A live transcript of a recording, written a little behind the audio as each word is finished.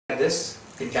this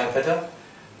in Calcutta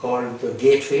called the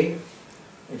Gateway.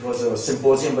 It was a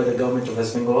symposium by the government of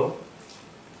West Bengal.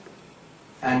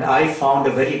 And I found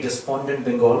a very despondent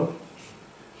Bengal.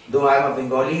 Though I am a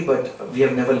Bengali, but we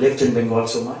have never lived in Bengal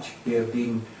so much. We have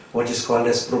been what is called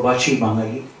as Probachi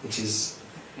Bangali, which is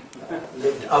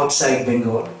lived outside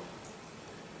Bengal.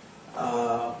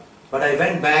 But I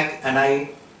went back and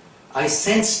I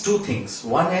sensed two things.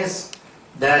 One is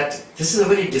that this is a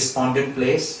very despondent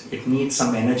place. It needs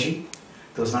some energy.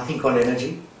 There was nothing called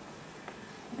energy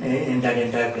in that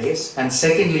entire place. And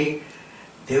secondly,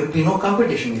 there would be no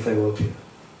competition if I worked here.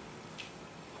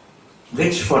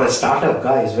 Which for a startup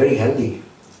guy is very healthy,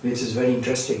 which is very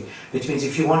interesting. Which means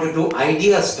if you want to do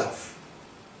idea stuff,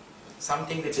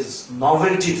 something which is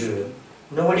novelty driven,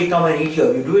 nobody come and eat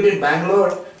here. You do it in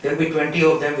Bangalore, there will be 20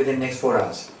 of them within the next 4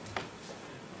 hours.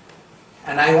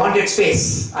 And I wanted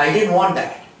space. I didn't want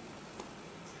that.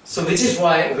 So which is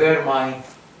where my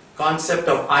concept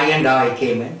of I&I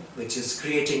came in, which is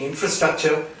creating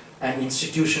infrastructure and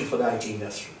institution for the IT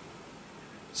industry.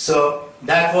 So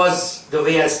that was the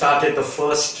way I started the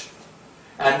first.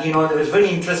 And you know, there was a very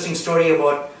interesting story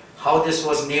about how this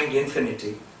was named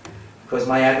Infinity. Because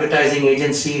my advertising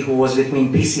agency who was with me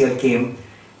in PCL came,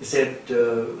 he said,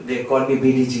 they called me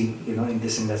BDG, you know, in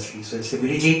this industry. So I said,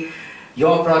 BDG,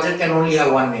 your project can only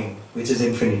have one name, which is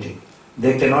Infinity.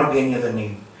 There cannot be any other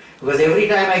name. Because every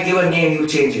time I give a name, you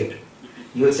change it.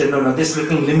 You will say, no, no, this is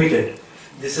looking limited.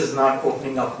 This is not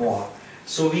opening up more.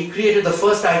 So we created the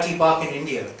first IT park in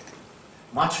India,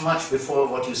 much, much before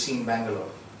what you see in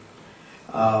Bangalore,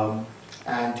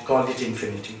 and called it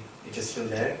Infinity. It is still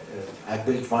there. I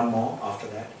built one more after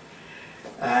that.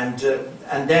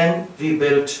 And then we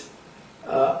built,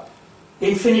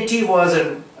 Infinity was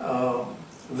a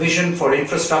vision for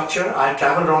infrastructure. I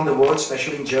traveled around the world,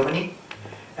 especially in Germany,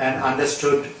 and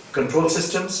understood control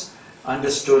systems,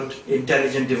 understood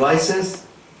intelligent devices.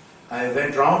 I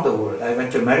went around the world. I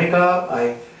went to America.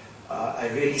 I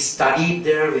really studied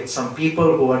there with some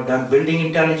people who had done building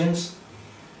intelligence.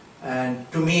 And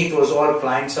to me, it was all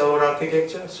client-server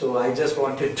architecture. So I just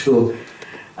wanted to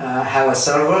have a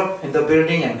server in the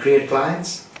building and create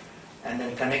clients and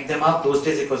then connect them up. Those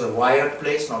days, it was a wired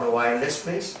place, not a wireless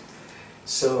place.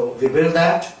 So we built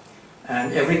that,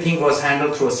 and everything was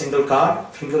handled through a single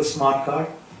card, single smart card.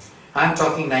 I'm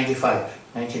talking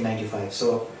 1995.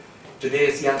 So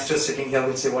today's youngsters sitting here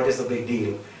will say, what is the big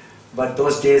deal? But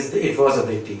those days, it was a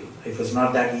big deal. It was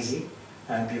not that easy,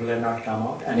 and people had not come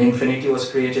out. And Infinity was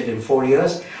created in 4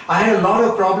 years. I had a lot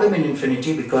of problem in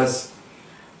Infinity because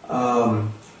the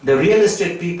real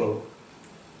estate people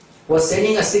were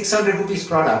selling a 600 rupees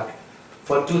product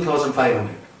for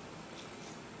 2,500.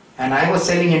 And I was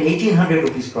selling an 1,800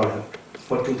 rupees product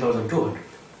for 2,200.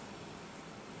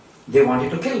 They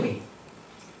wanted to kill me.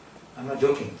 I'm not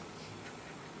joking.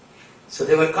 So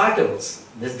there were cartels.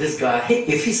 This guy,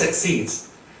 if he succeeds,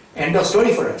 end of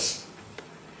story for us.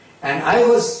 And I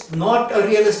was not a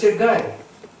real estate guy.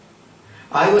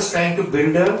 I was trying to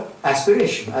build an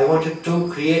aspiration. I wanted to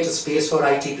create a space for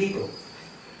IT people.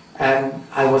 And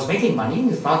I was making money.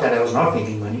 It's not that I was not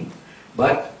making money,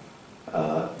 but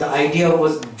the idea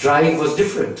drive was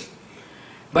different.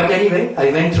 But anyway,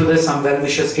 I went through this, some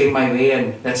well-wishers came my way,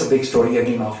 and that's a big story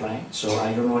again offline, so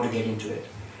I don't want to get into it.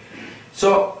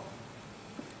 So,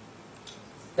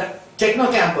 the Techno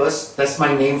Campus, that's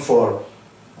my name for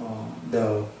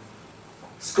the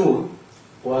school,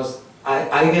 was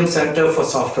IBM Center for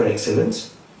Software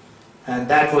Excellence, and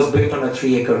that was built on a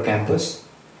 3-acre campus.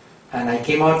 And I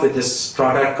came out with this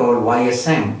product called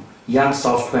YSM, Young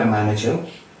Software Manager.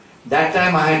 That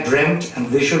time I had dreamt and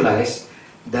visualized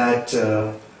that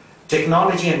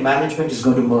technology and management is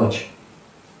going to merge.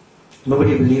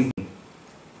 Nobody believed me.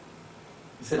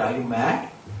 He said, are you mad?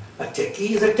 A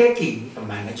techie is a techie. A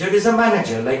manager is a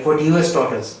manager, like what US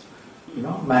taught us. You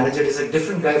know, manager is a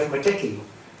different guy from a techie.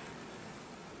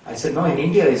 I said, no, in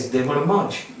India, they're going to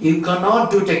merge. You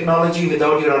cannot do technology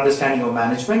without your understanding of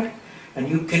management, and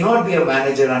you cannot be a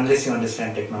manager unless you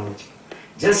understand technology.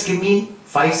 Just give me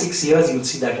 5-6 years, you'll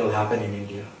see that will happen in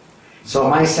India. So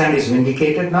my stand is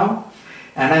vindicated now,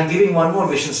 and I'm giving one more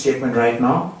vision statement right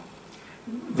now,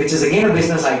 which is again a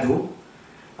business I do.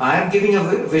 I am giving a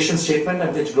vision statement,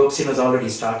 and which Globsyn has already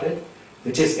started,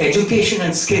 which is education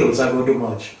and skills are going to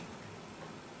merge.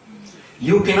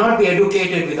 You cannot be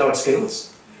educated without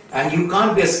skills, and you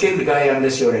can't be a skilled guy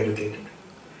unless you're educated.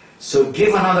 So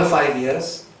give another 5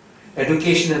 years,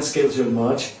 education and skills will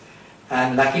merge,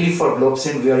 and luckily for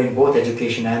Globsyn, we are in both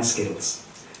education and skills.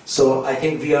 So I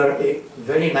think we are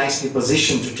very nicely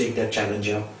positioned to take that challenge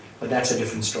up, but that's a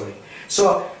different story.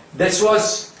 So this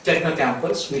was Techno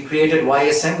Campus. We created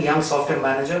YSM, Young Software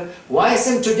Manager.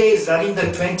 YSM today is running the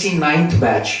 29th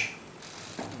batch.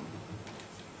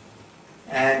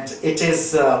 And it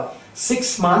is a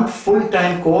 6-month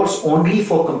full-time course only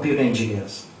for computer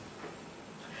engineers.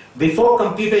 Before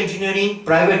computer engineering,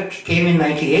 private came in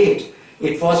 98.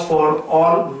 It was for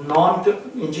all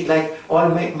like all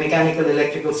mechanical,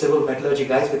 electrical, civil, metallurgy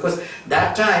guys, because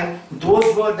that time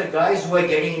those were the guys who were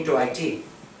getting into IT.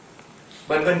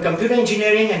 But when computer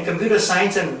engineering and computer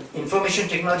science and information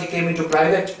technology came into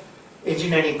private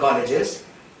engineering colleges,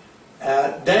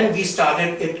 then we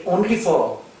started it only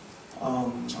for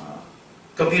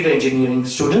computer engineering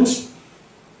students,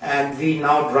 and we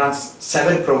now run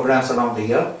 7 programs around the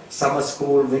year: summer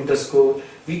school, winter school.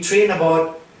 We train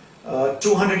about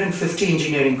 250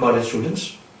 engineering college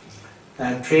students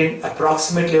and train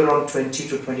approximately around 20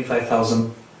 to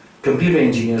 25,000 computer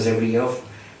engineers every year,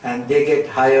 and they get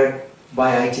hired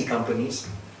by IT companies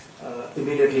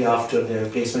immediately after their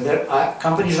placement. There are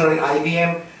companies like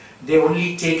IBM, they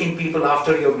only take in people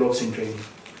after your Globsyn training.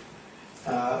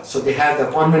 So they have the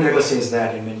appointment letter says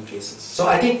that in many cases. So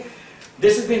I think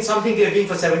this has been something we are doing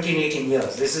for 17, 18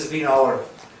 years. This has been our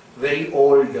very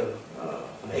old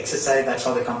exercise. That's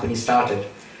how the company started.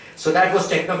 So that was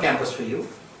Techno Campus for you.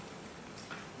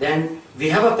 Then we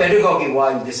have a pedagogy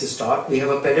while this is taught. We have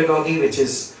a pedagogy which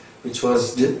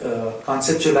was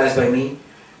conceptualized by me,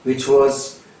 which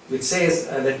says,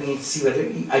 let me see whether,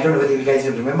 I don't know whether you guys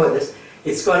will remember this.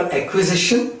 It's called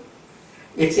acquisition.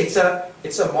 It's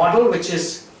a model which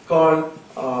is called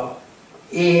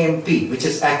AMP, which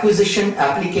is acquisition,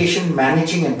 application,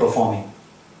 managing and performing.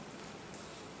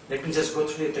 Let me just go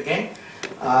through it again,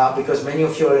 because many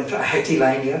of you are in the IT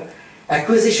line here.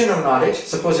 Acquisition of knowledge,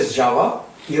 suppose it's Java.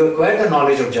 You acquire the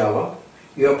knowledge of Java,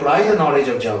 you apply the knowledge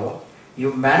of Java,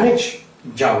 you manage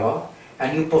Java,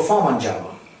 and you perform on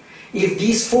Java. If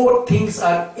these 4 things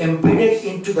are embedded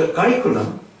into the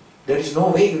curriculum, there is no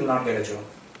way you will not get a job.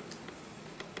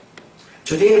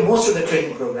 Today, most of the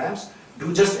training programs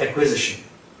do just acquisition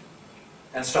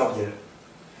and stop there.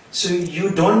 So you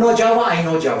don't know Java, I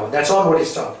know Java. That's all what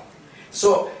is taught.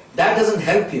 So that doesn't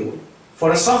help you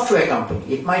for a software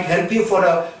company. It might help you for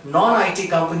a non-IT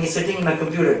company sitting in a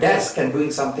computer desk and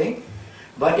doing something,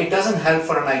 but it doesn't help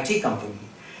for an IT company.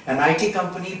 An IT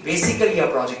company basically are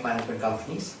project management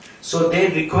companies. So they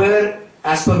require,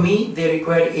 as per me, they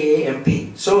require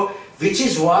AAMP. So which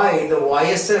is why the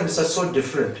YSMs are so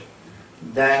different.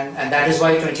 And that is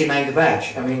why 29th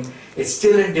batch. I mean, it's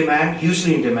still in demand,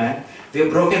 hugely in demand. We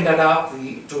have broken that up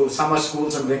to summer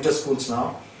schools and winter schools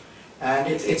now. And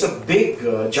it's a big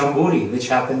jamboree which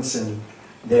happens in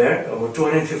there, over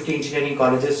 250 engineering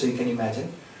colleges, so you can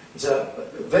imagine. It's a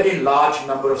very large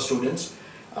number of students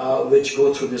which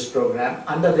go through this program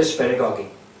under this pedagogy.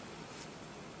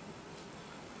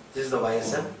 This is the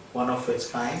YSM, one of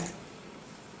its kind.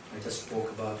 I just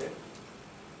spoke about it.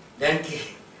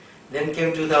 Then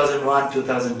came 2001,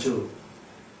 2002.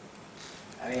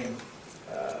 I mean,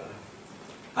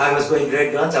 I was going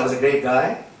great guns, I was a great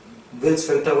guy. Will's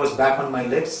filter was back on my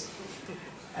lips,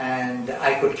 and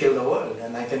I could kill the world,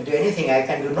 and I can do anything, I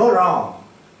can do no wrong.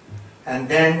 And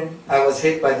then I was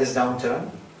hit by this downturn,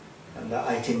 and the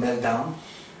IT meltdown,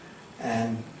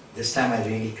 and this time I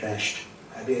really crashed.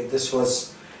 I mean, this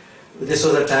was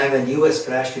a time when US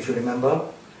crashed, if you remember.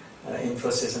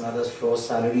 Infosys and others froze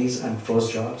salaries and froze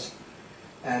jobs.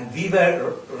 And we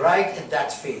were right in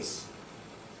that phase.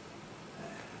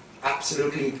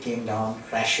 Absolutely, it came down,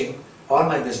 crashing. All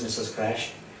my businesses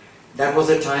crashed. That was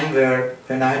a time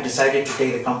when I decided to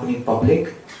take the company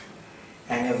public,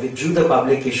 and I withdrew the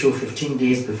public issue 15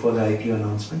 days before the IPO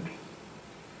announcement,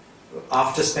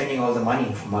 after spending all the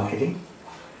money for marketing.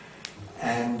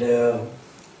 And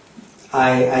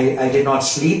I did not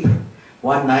sleep.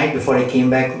 One night before I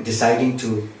came back deciding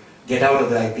to get out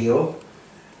of the IPO,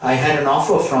 I had an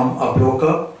offer from a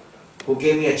broker who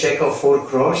gave me a check of 4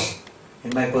 crores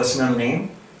in my personal name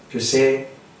to say,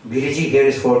 Biriji, here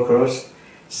is 4 crores,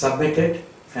 submit it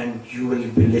and you will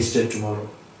be listed tomorrow.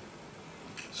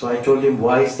 So I told him,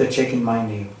 why is the check in my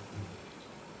name?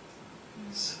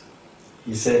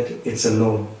 He said, it's a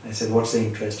loan. I said, what's the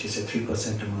interest? He said,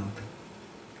 3% a month.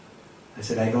 I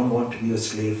said, I don't want to be a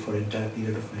slave for the entire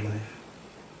period of my life.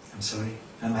 I'm sorry,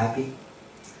 I'm happy. He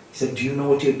said, do you know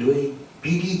what you're doing?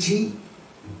 PDG,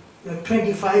 you have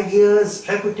 25 years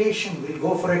reputation, we'll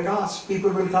go for a toss,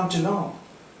 people will come to know.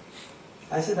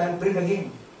 I said, I'll build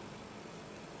again.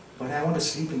 But I want to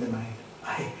sleep in the night.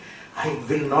 I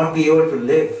will not be able to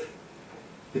live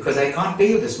because I can't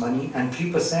pay you this money, and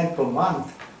 3% per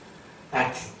month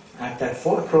at that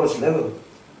 4 crores level,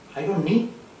 I don't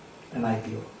need an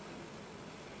IPO.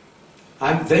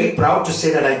 I'm very proud to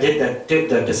say that I did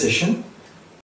that decision.